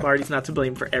hopefully Marty's not to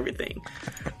blame for everything.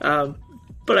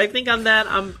 But I think on that,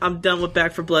 I'm done with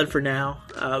Back 4 Blood for now.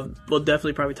 We'll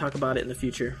definitely probably talk about it in the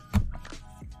future.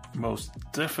 Most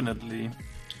definitely.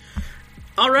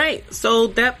 Alright, so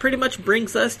that pretty much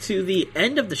brings us to the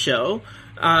end of the show.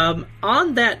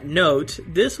 On that note,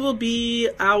 this will be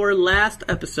our last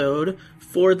episode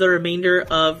for the remainder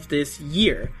of this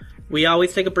year. We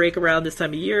always take a break around this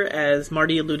time of year, as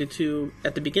Marty alluded to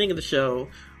at the beginning of the show.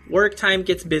 Work time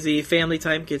gets busy, family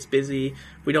time gets busy.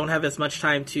 We don't have as much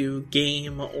time to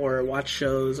game or watch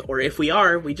shows, or if we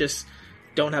are, we just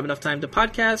don't have enough time to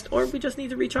podcast, or we just need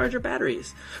to recharge our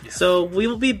batteries. Yeah. So we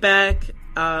will be back.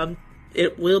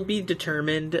 It will be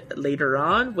determined later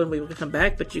on when we will come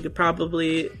back, but you could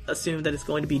probably assume that it's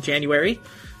going to be January.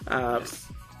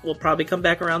 We'll probably come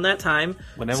back around that time.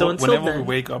 Whenever we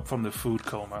wake up from the food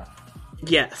coma.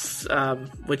 Yes,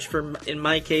 which in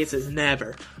my case is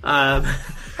never.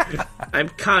 I'm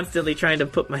constantly trying to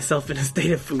put myself in a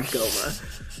state of food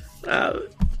coma.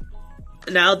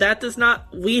 Now that does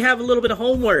not, we have a little bit of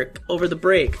homework over the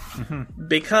break,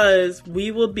 because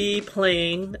we will be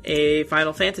playing a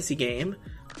Final Fantasy game,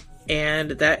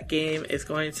 and that game is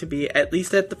going to be, at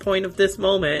least at the point of this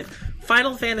moment,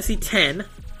 Final Fantasy X,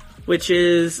 which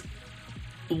is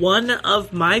one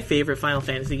of my favorite Final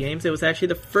Fantasy games. It was actually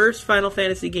the first Final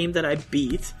Fantasy game that I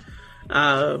beat.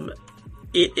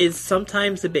 It is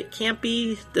sometimes a bit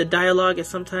campy, the dialogue is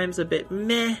sometimes a bit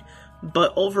meh,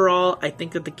 but overall, I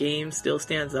think that the game still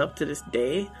stands up to this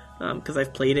day, because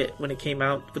I've played it when it came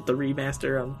out with the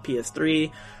remaster on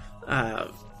PS3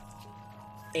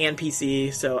 and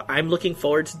PC, so I'm looking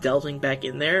forward to delving back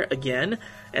in there again,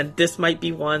 and this might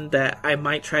be one that I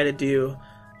might try to do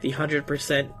the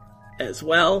 100% as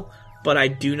well, but I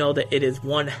do know that it is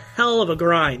one hell of a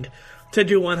grind to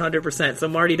do 100%. So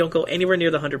Marty, don't go anywhere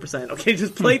near the 100%. Okay,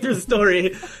 just play through the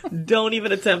story. Don't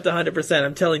even attempt 100%.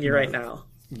 I'm telling you right now.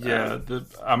 Yeah,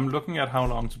 I'm looking at how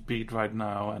long to beat right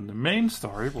now, and the main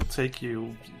story will take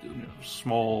you,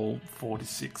 small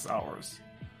 46 hours.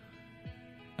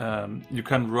 You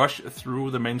can rush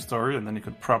through the main story, and then you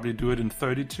could probably do it in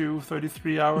 32,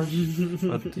 33 hours,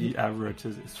 but the average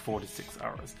is 46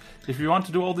 hours. If you want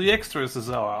to do all the extras as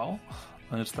well,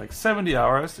 then it's like 70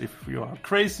 hours. If you are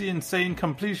crazy, insane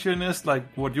completionist, like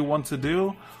what you want to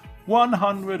do,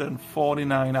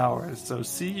 149 hours. So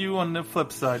see you on the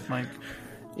flip side, Mike.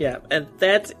 Yeah, and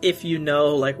that's if you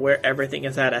know like where everything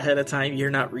is at ahead of time.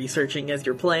 You're not researching as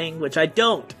you're playing, which I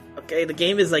don't. Okay, the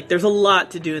game is like, there's a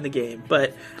lot to do in the game,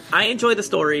 but I enjoy the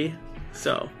story,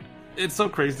 so. It's so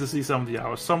crazy to see some of the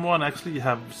hours. Someone actually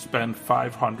have spent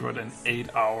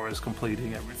 508 hours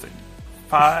completing everything.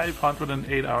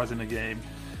 508 hours in a game.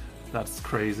 That's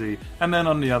crazy. And then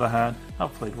on the other hand,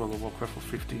 I've played World of Warcraft for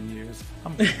 15 years.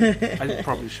 I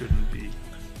probably shouldn't be.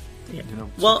 Yeah.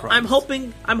 Well, I'm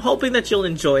hoping that you'll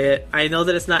enjoy it. I know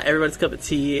that it's not everybody's cup of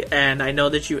tea, and I know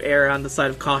that you err on the side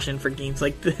of caution for games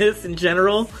like this in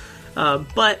general.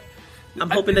 But I'm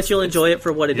hoping that you'll enjoy it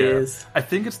for what it is. I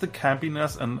think it's the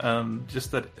campiness and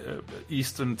just that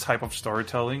Eastern type of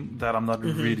storytelling that I'm not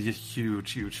really a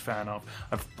huge fan of.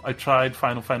 I tried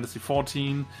Final Fantasy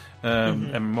XIV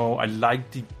MMO. I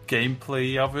like the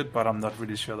gameplay of it, but I'm not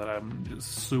really sure that I'm just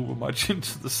super much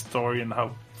into the story and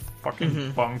how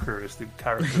fucking bonkers the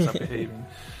characters are behaving,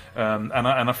 and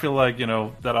I feel like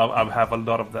that I'll have a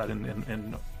lot of that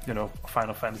in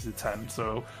Final Fantasy X.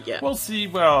 So we'll see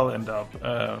where I'll end up.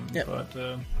 But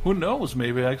who knows?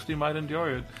 Maybe I actually might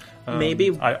enjoy it.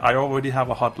 Maybe I already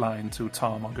have a hotline to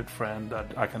Tom, a good friend,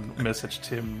 that I can message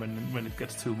Tim when it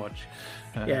gets too much.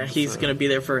 He's gonna be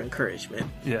there for encouragement.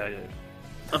 Yeah.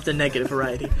 Of the negative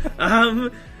variety.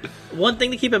 One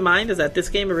thing to keep in mind is that this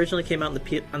game originally came out on the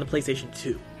PlayStation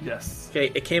 2. Yes.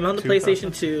 Okay, it came out on the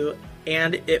PlayStation 2,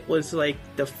 and it was like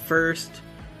the first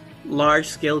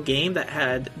large-scale game that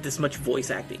had this much voice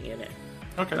acting in it.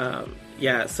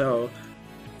 Okay. So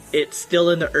it's still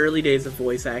in the early days of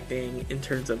voice acting in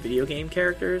terms of video game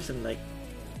characters, and like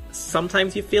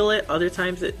sometimes you feel it, other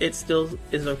times it still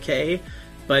is okay.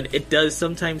 But it does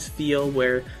sometimes feel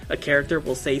where a character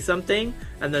will say something,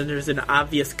 and then there's an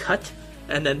obvious cut,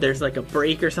 and then there's like a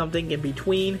break or something in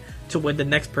between to when the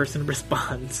next person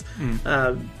responds.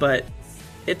 But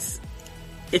it's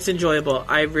it's enjoyable.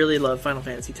 I really love Final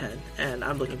Fantasy X, and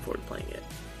I'm looking forward to playing it.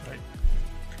 Right.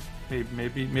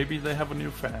 Maybe they have a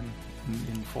new fan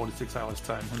in 46 hours'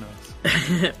 time. Who knows?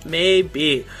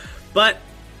 Maybe. But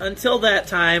until that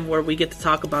time where we get to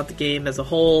talk about the game as a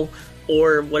whole,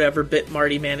 or whatever bit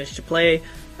Marty managed to play,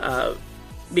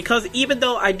 because even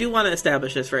though I do want to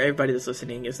establish this for everybody that's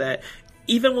listening, is that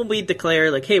even when we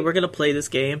declare, like, hey, we're going to play this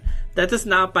game, that does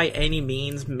not by any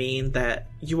means mean that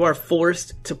you are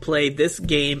forced to play this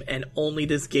game and only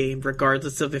this game,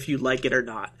 regardless of if you like it or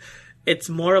not. It's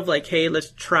more of like, hey, let's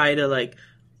try to, like,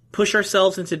 push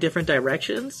ourselves into different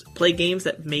directions, play games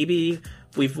that maybe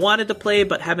we've wanted to play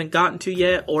but haven't gotten to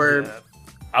yet, or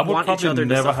I would want each probably other to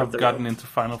never suffer have through. gotten into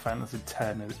Final Fantasy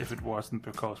X if it wasn't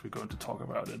because we're going to talk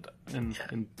about it in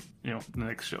the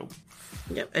next show.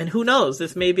 Yeah, and who knows?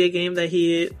 This may be a game that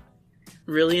he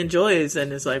really enjoys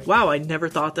and is like, wow, I never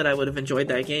thought that I would have enjoyed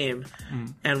that game,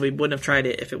 and we wouldn't have tried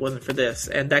it if it wasn't for this.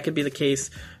 And that could be the case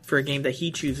for a game that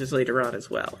he chooses later on as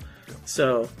well.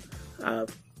 So,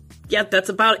 that's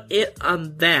about it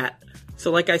on that.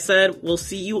 So like I said, we'll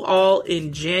see you all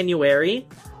in January.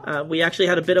 We actually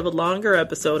had a bit of a longer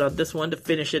episode on this one to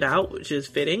finish it out, which is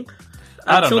fitting.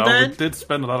 I don't know. Then, we did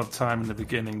spend a lot of time in the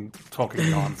beginning talking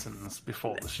nonsense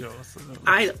before the show. So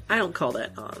I don't call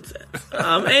that nonsense.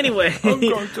 Anyway. I'm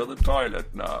going to the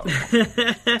toilet now.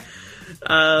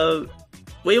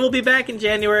 We will be back in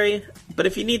January, but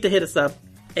if you need to hit us up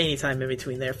anytime in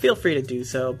between there, feel free to do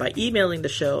so by emailing the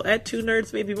show at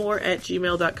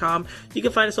 2nerdsmaybemore@gmail.com. You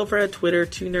can find us over at Twitter,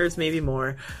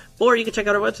 2nerdsmaybemore, or you can check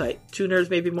out our website,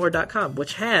 2nerdsmaybemore.com,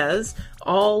 which has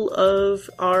all of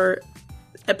our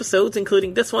episodes,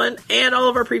 including this one, and all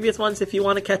of our previous ones if you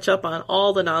want to catch up on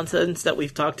all the nonsense that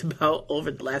we've talked about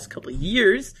over the last couple of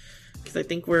years, because I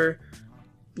think we're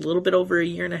a little bit over a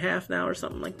year and a half now or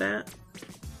something like that.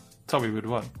 Tell me with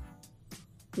what?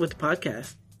 With the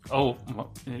podcast. Oh,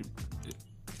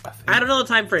 I don't know the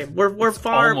time frame. We're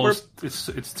far. Almost, it's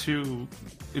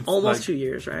almost like, 2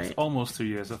 years, right? Almost 2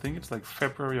 years. I think it's like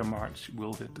February or March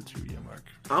we'll hit the 2 year mark.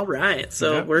 All right,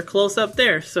 so we're close up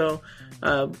there. So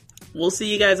we'll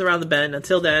see you guys around the bend.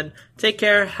 Until then, take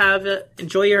care.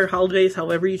 Enjoy your holidays,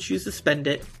 however you choose to spend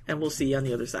it, and we'll see you on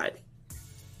the other side.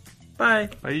 Bye.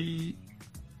 Bye.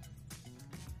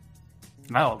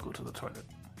 Now I'll go to the toilet.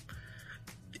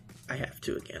 I have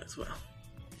to again as well.